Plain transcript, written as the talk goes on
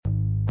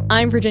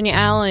I'm Virginia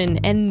Allen,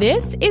 and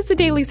this is the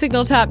Daily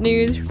Signal Top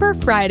News for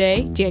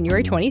Friday,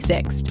 January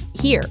 26th.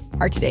 Here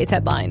are today's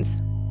headlines.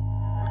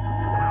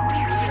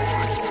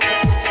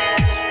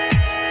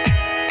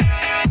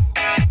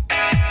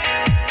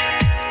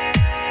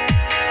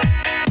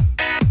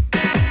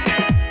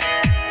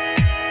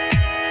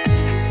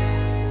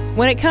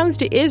 When it comes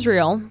to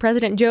Israel,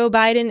 President Joe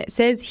Biden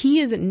says he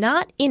is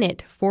not in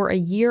it for a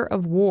year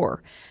of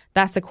war.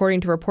 That's according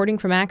to reporting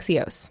from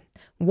Axios.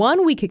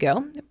 1 week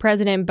ago,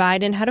 President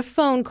Biden had a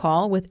phone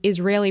call with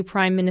Israeli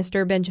Prime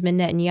Minister Benjamin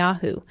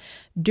Netanyahu.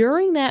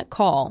 During that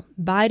call,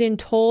 Biden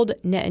told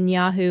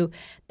Netanyahu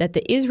that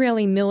the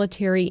Israeli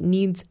military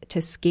needs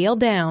to scale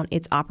down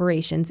its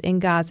operations in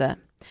Gaza.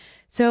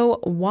 So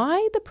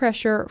why the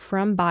pressure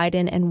from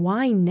Biden and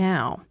why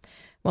now?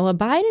 Well, a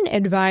Biden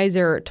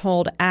advisor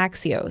told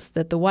Axios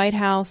that the White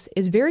House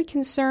is very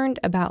concerned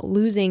about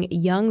losing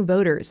young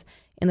voters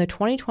in the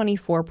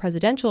 2024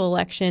 presidential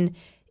election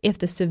if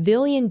the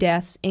civilian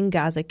deaths in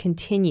Gaza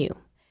continue.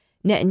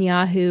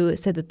 Netanyahu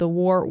said that the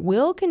war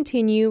will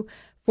continue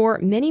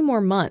for many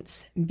more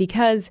months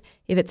because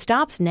if it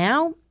stops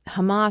now,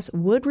 Hamas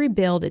would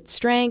rebuild its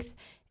strength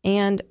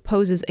and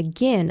poses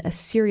again a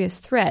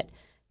serious threat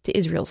to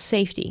Israel's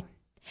safety.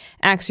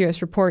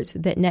 Axios reports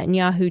that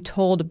Netanyahu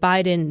told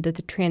Biden that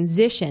the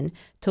transition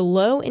to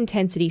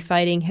low-intensity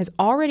fighting has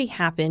already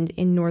happened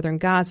in northern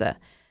Gaza,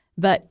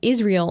 but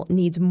Israel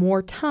needs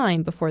more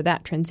time before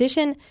that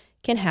transition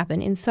can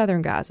happen in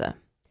southern Gaza.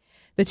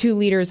 The two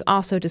leaders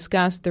also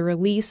discussed the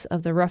release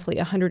of the roughly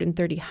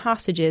 130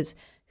 hostages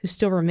who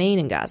still remain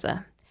in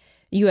Gaza.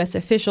 U.S.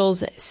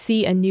 officials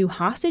see a new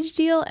hostage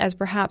deal as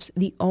perhaps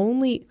the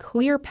only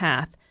clear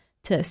path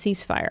to a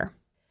ceasefire.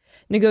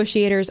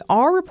 Negotiators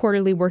are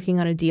reportedly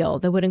working on a deal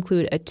that would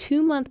include a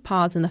 2-month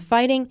pause in the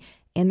fighting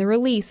and the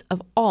release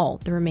of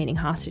all the remaining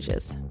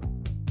hostages.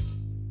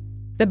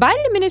 The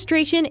Biden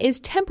administration is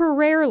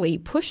temporarily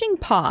pushing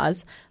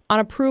pause on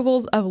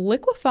approvals of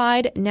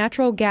liquefied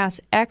natural gas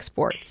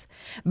exports.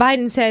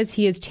 Biden says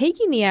he is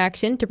taking the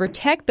action to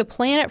protect the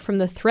planet from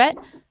the threat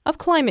of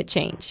climate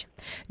change.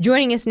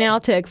 Joining us now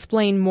to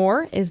explain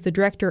more is the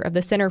director of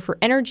the Center for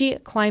Energy,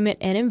 Climate,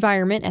 and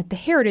Environment at the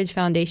Heritage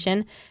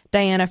Foundation,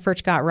 Diana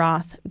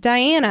Furchtgott-Roth.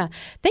 Diana,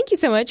 thank you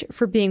so much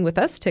for being with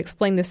us to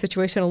explain this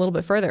situation a little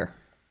bit further.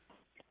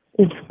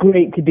 It's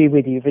great to be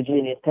with you,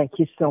 Virginia. Thank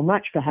you so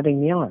much for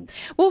having me on.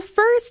 Well,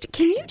 first,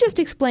 can you just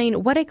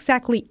explain what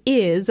exactly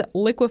is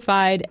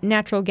liquefied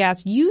natural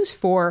gas used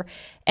for,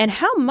 and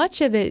how much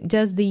of it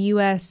does the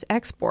U.S.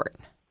 export?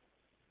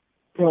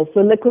 Well, so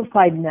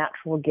liquefied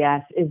natural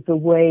gas is the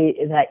way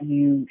that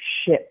you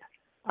ship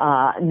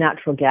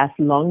natural gas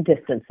long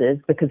distances,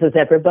 because as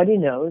everybody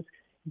knows,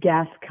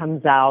 gas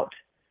comes out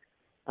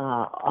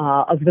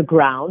of the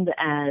ground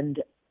and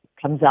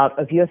comes out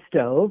of your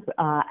stove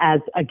as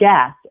a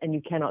gas, and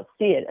you cannot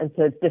see it, and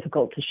so it's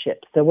difficult to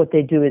ship. So what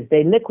they do is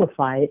they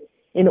liquefy it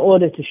in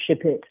order to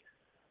ship it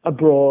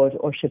abroad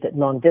or ship it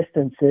long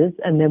distances,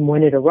 and then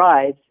when it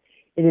arrives,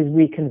 it is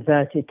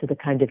reconverted to the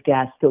kind of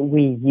gas that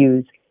we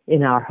use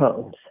in our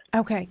homes.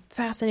 Okay,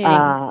 fascinating.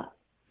 The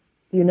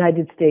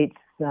United States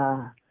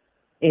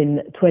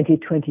in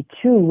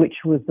 2022, which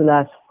was the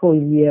last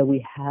full year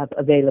we have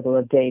available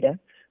of data,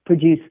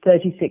 produced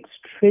 36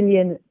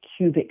 trillion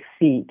cubic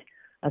feet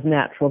of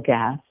natural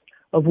gas,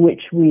 of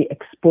which we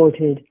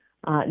exported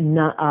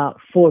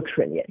 4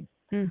 trillion.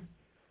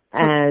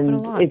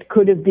 And it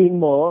could have been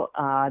more.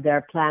 There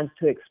are plans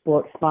to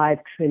export 5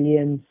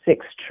 trillion,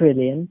 6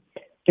 trillion,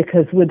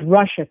 because with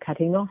Russia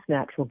cutting off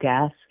natural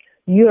gas,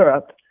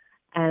 Europe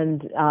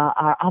and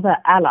our other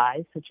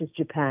allies, such as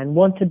Japan,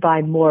 want to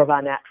buy more of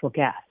our natural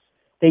gas.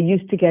 They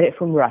used to get it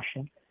from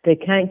Russia. They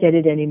can't get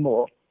it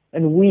anymore,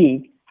 and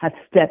we have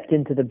stepped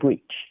into the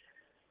breach.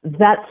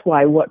 That's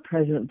why what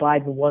President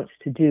Biden wants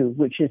to do,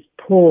 which is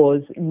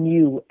pause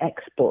new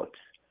exports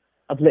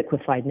of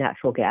liquefied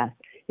natural gas,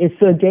 is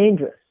so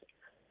dangerous,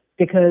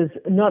 because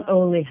not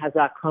only has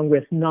our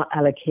Congress not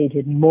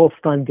allocated more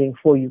funding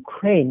for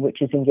Ukraine,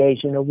 which is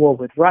engaged in a war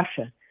with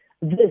Russia,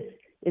 this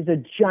is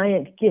a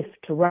giant gift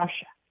to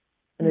Russia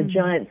and a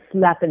giant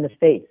slap in the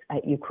face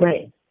at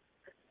Ukraine.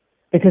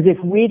 Because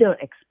if we don't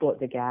export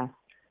the gas,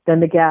 then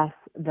the gas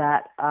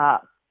that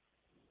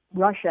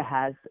Russia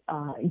has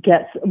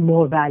gets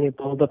more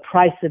valuable. The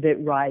price of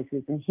it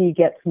rises, and he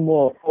gets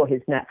more for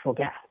his natural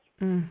gas.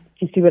 Do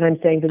you see what I'm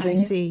saying, Virginia? I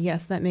see.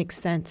 Yes, that makes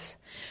sense.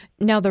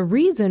 Now, the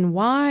reason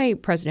why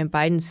President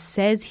Biden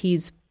says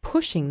he's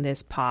pushing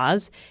this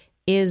pause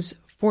is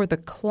for the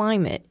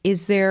climate.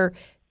 Is there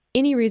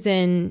any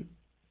reason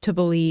to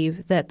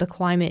believe that the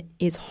climate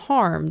is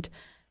harmed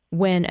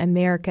when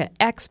America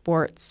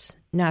exports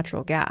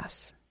natural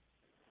gas?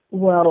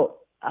 Well,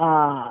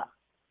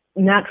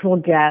 natural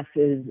gas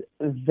is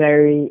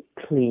very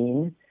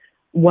clean.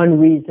 One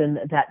reason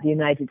that the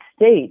United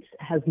States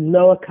has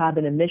lower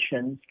carbon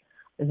emissions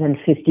than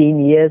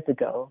 15 years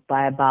ago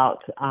by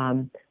about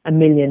 1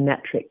 million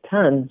metric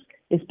tons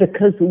is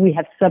because we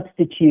have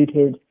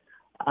substituted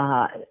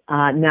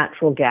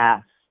natural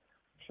gas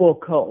for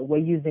coal. We're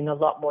using a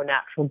lot more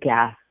natural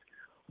gas.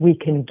 We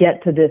can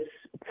get to this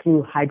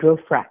through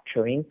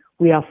hydrofracturing.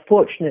 We are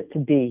fortunate to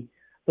be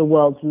the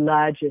world's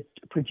largest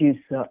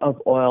producer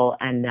of oil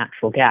and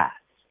natural gas.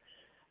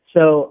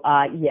 So,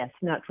 yes,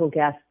 natural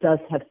gas does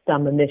have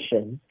some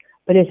emissions,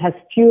 but it has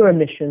fewer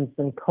emissions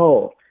than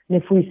coal.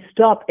 And if we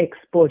stop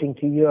exporting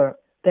to Europe,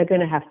 they're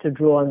going to have to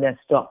draw on their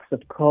stocks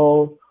of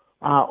coal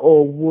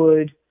or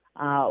wood,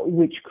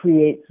 which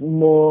creates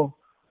more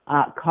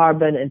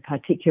carbon and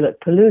particulate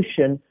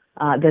pollution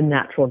than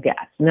natural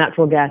gas.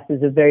 Natural gas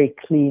is a very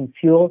clean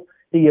fuel.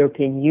 The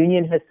European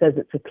Union has said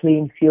it's a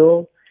clean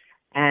fuel.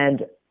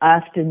 And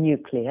after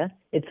nuclear,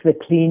 it's the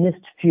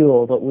cleanest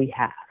fuel that we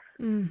have.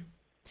 Mm.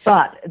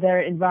 But there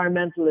are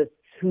environmentalists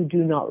who do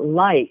not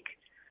like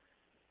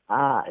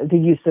the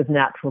use of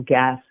natural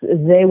gas.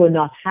 They were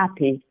not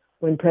happy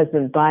when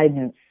President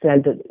Biden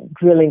said that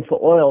drilling for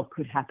oil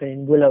could happen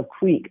in Willow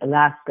Creek,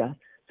 Alaska.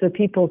 So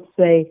people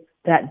say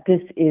that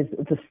this is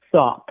the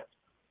stop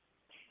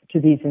to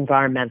these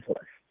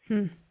environmentalists.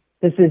 Hmm.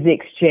 This is the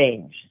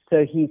exchange.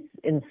 So he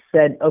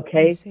said,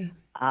 okay,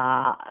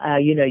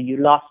 you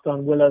lost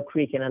on Willow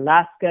Creek in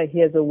Alaska.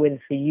 Here's a win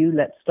for you.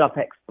 Let's stop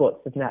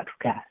exports of natural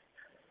gas.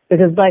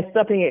 Because by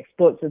stopping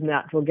exports of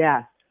natural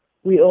gas,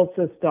 we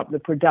also stop the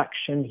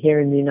production here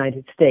in the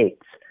United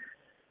States.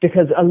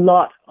 Because a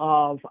lot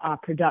of our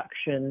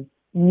production,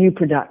 new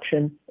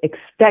production,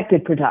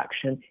 expected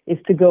production, is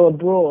to go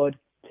abroad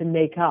to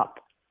make up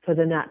for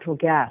the natural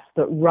gas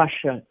that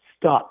Russia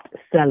stopped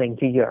selling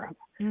to Europe.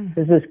 Mm.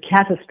 This is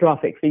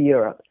catastrophic for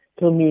Europe.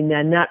 It will mean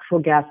their natural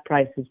gas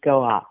prices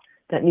go up.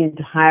 That means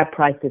higher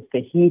prices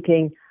for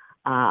heating,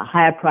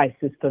 higher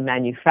prices for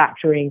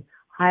manufacturing,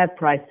 higher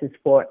prices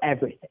for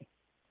everything.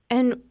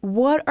 And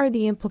what are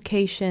the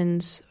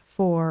implications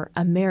for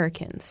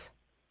Americans?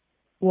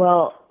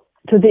 Well,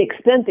 to the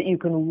extent that you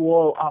can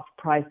wall off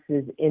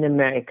prices in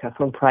America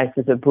from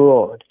prices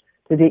abroad,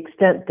 to the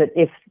extent that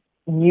if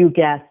new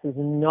gas is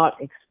not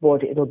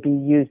exported, it'll be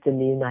used in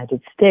the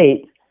United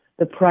States,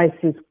 the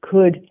prices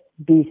could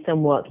be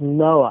somewhat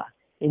lower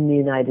in the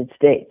United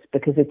States,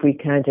 because if we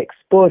can't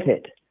export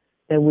it,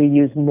 then we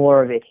use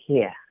more of it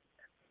here.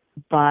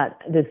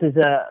 But this is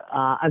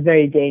a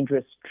very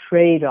dangerous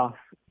trade-off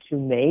to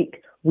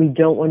make. We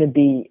don't want to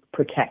be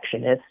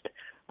protectionist.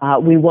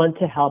 We want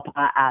to help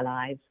our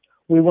allies.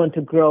 We want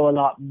to grow a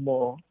lot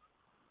more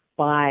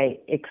by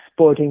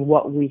exporting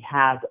what we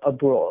have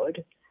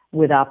abroad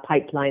with our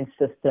pipeline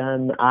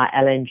system, our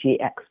LNG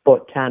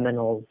export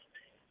terminals.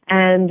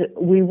 And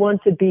we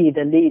want to be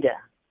the leader,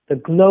 the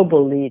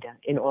global leader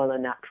in oil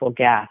and natural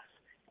gas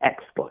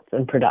exports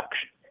and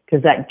production,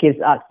 because that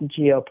gives us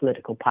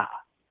geopolitical power.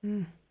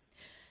 Mm.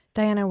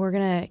 Diana, we're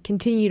going to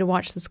continue to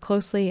watch this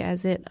closely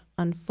as it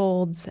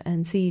unfolds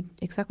and see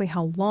exactly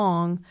how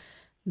long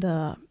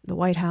the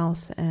White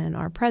House and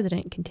our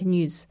president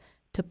continues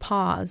to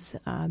pause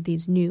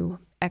these new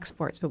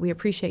exports. But we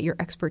appreciate your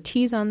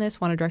expertise on this.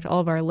 Want to direct all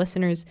of our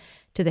listeners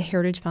to the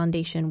Heritage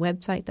Foundation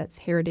website. That's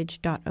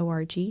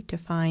heritage.org to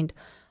find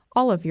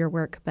all of your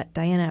work. But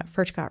Diana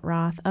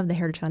Furchtgott-Roth of the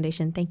Heritage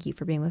Foundation, thank you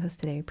for being with us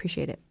today. I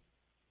appreciate it.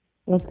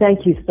 Well,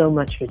 thank you so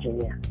much,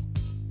 Virginia.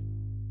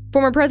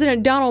 Former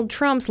President Donald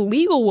Trump's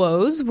legal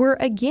woes were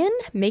again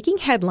making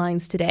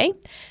headlines today.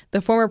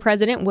 The former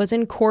president was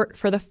in court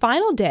for the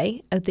final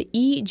day of the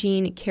E.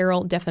 Jean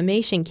Carroll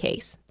defamation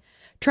case.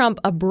 Trump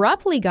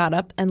abruptly got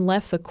up and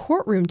left the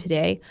courtroom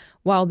today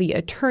while the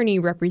attorney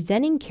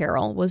representing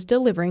Carroll was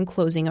delivering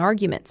closing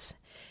arguments.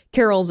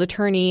 Carroll's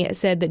attorney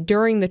said that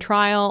during the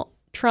trial,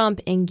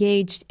 Trump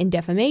engaged in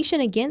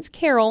defamation against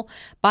Carroll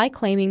by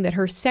claiming that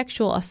her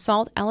sexual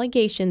assault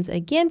allegations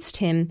against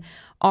him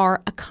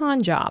are a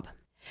con job.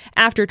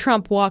 After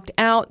Trump walked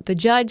out, the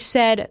judge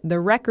said the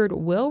record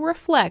will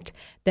reflect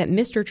that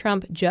Mr.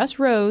 Trump just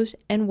rose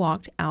and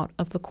walked out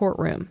of the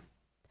courtroom.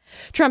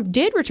 Trump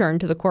did return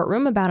to the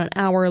courtroom about an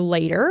hour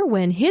later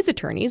when his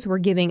attorneys were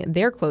giving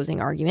their closing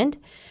argument.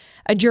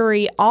 A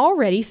jury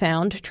already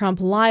found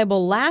Trump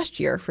liable last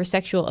year for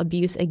sexual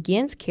abuse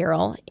against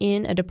Carroll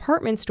in a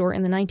department store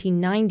in the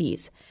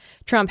 1990s.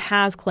 Trump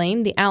has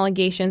claimed the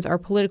allegations are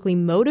politically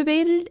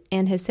motivated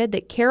and has said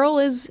that Carroll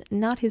is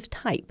not his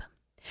type.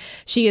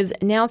 She is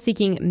now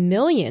seeking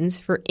millions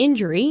for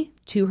injury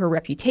to her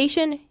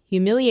reputation,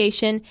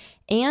 humiliation,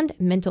 and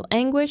mental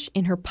anguish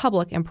in her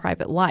public and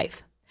private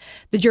life.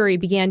 The jury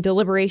began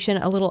deliberation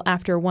a little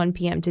after 1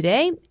 p.m.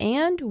 today,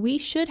 and we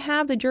should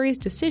have the jury's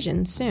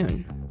decision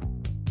soon.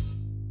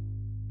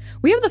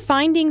 We have the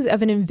findings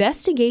of an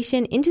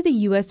investigation into the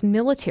U.S.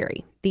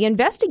 military. The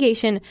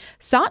investigation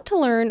sought to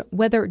learn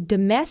whether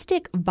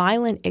domestic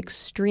violent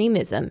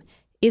extremism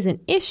is an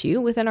issue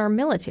within our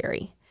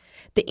military.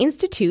 The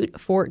Institute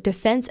for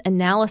Defense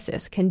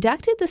Analysis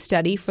conducted the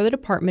study for the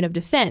Department of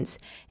Defense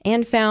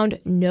and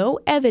found no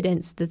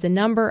evidence that the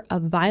number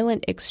of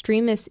violent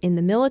extremists in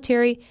the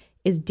military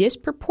is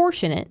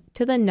disproportionate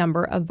to the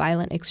number of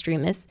violent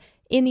extremists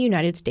in the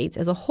United States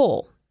as a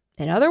whole.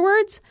 In other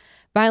words,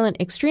 violent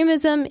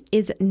extremism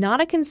is not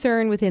a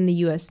concern within the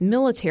U.S.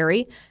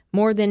 military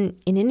more than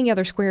in any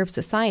other square of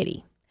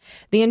society.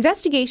 The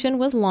investigation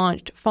was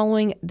launched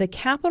following the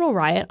Capitol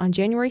riot on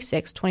January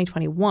 6,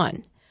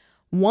 2021.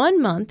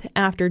 1 month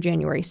after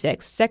January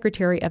 6th,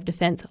 Secretary of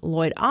Defense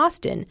Lloyd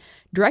Austin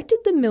directed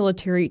the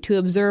military to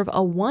observe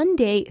a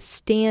one-day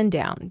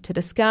stand-down to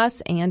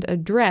discuss and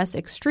address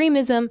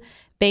extremism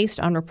based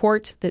on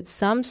reports that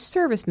some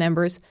service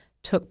members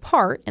took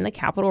part in the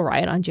Capitol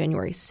riot on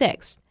January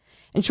 6th.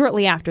 And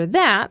shortly after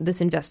that,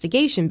 this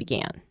investigation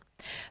began.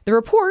 The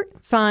report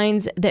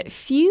finds that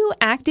few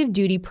active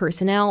duty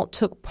personnel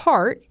took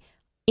part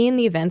in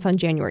the events on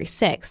January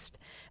 6th.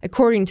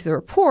 According to the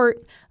report,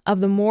 of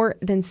the more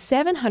than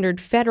 700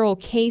 federal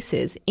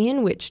cases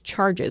in which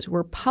charges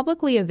were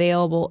publicly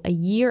available a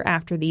year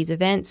after these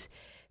events,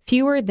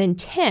 fewer than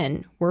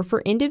 10 were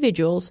for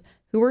individuals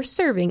who were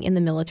serving in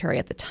the military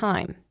at the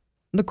time.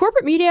 The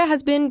corporate media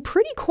has been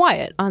pretty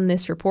quiet on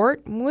this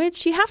report,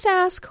 which you have to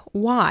ask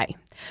why.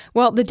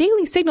 Well, the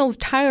Daily Signal's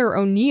Tyler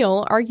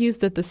O'Neill argues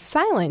that the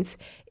silence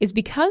is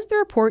because the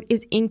report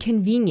is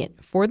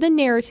inconvenient for the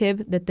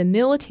narrative that the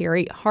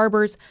military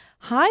harbors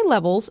high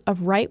levels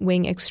of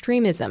right-wing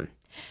extremism.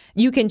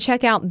 You can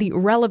check out the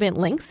relevant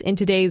links in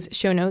today's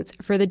show notes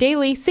for the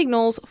Daily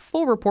Signal's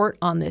full report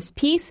on this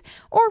piece,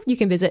 or you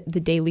can visit the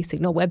Daily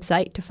Signal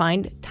website to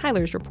find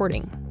Tyler's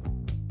reporting.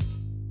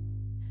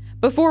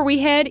 Before we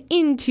head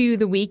into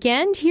the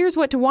weekend, here's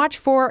what to watch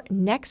for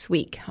next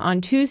week. On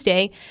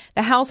Tuesday,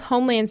 the House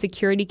Homeland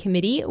Security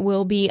Committee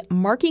will be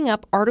marking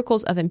up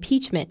articles of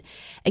impeachment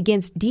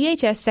against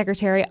DHS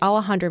Secretary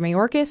Alejandro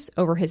Mayorkas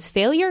over his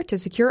failure to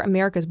secure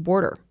America's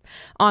border.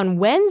 On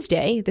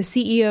Wednesday, the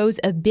CEOs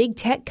of big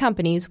tech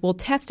companies will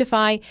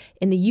testify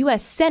in the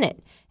U.S.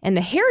 Senate, and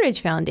the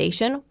Heritage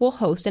Foundation will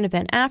host an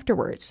event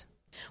afterwards.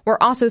 We're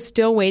also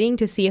still waiting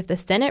to see if the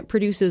Senate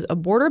produces a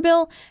border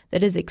bill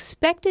that is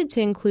expected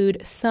to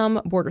include some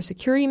border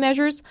security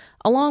measures,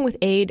 along with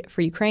aid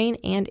for Ukraine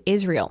and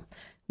Israel.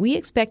 We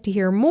expect to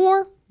hear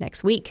more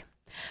next week.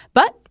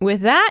 But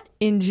with that,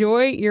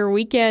 enjoy your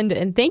weekend,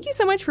 and thank you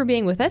so much for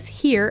being with us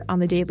here on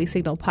the Daily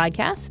Signal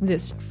podcast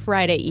this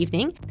Friday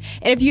evening.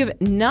 And if you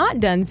have not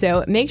done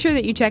so, make sure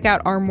that you check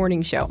out our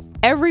morning show.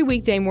 Every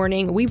weekday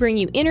morning, we bring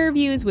you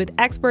interviews with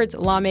experts,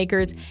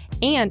 lawmakers,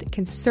 and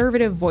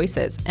conservative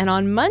voices. And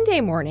on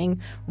Monday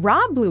morning,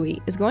 Rob Bluey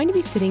is going to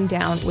be sitting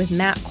down with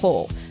Matt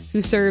Cole,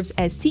 who serves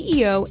as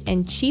CEO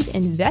and Chief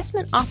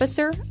Investment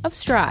Officer of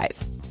Strive.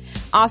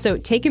 Also,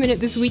 take a minute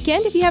this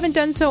weekend, if you haven't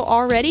done so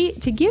already,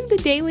 to give the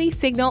Daily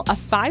Signal a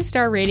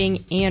 5-star rating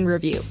and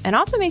review. And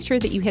also make sure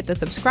that you hit the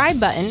subscribe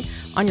button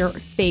on your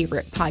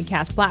favorite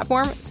podcast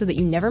platform so that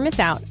you never miss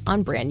out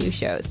on brand new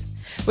shows.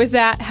 With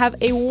that, have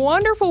a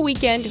wonderful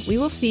weekend. We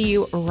will see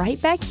you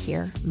right back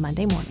here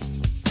Monday morning.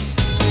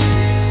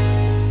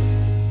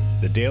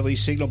 The Daily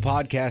Signal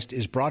podcast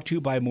is brought to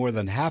you by more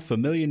than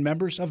 500,000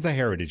 members of the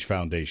Heritage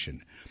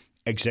Foundation.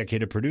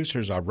 Executive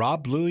producers are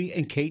Rob Bluey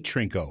and Kate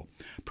Trinko.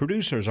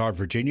 Producers are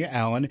Virginia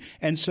Allen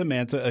and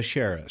Samantha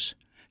Asheris.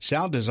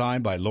 Sound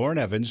design by Lauren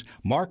Evans,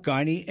 Mark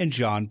Guiney, and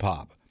John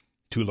Pop.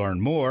 To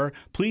learn more,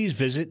 please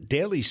visit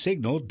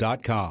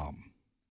dailysignal.com.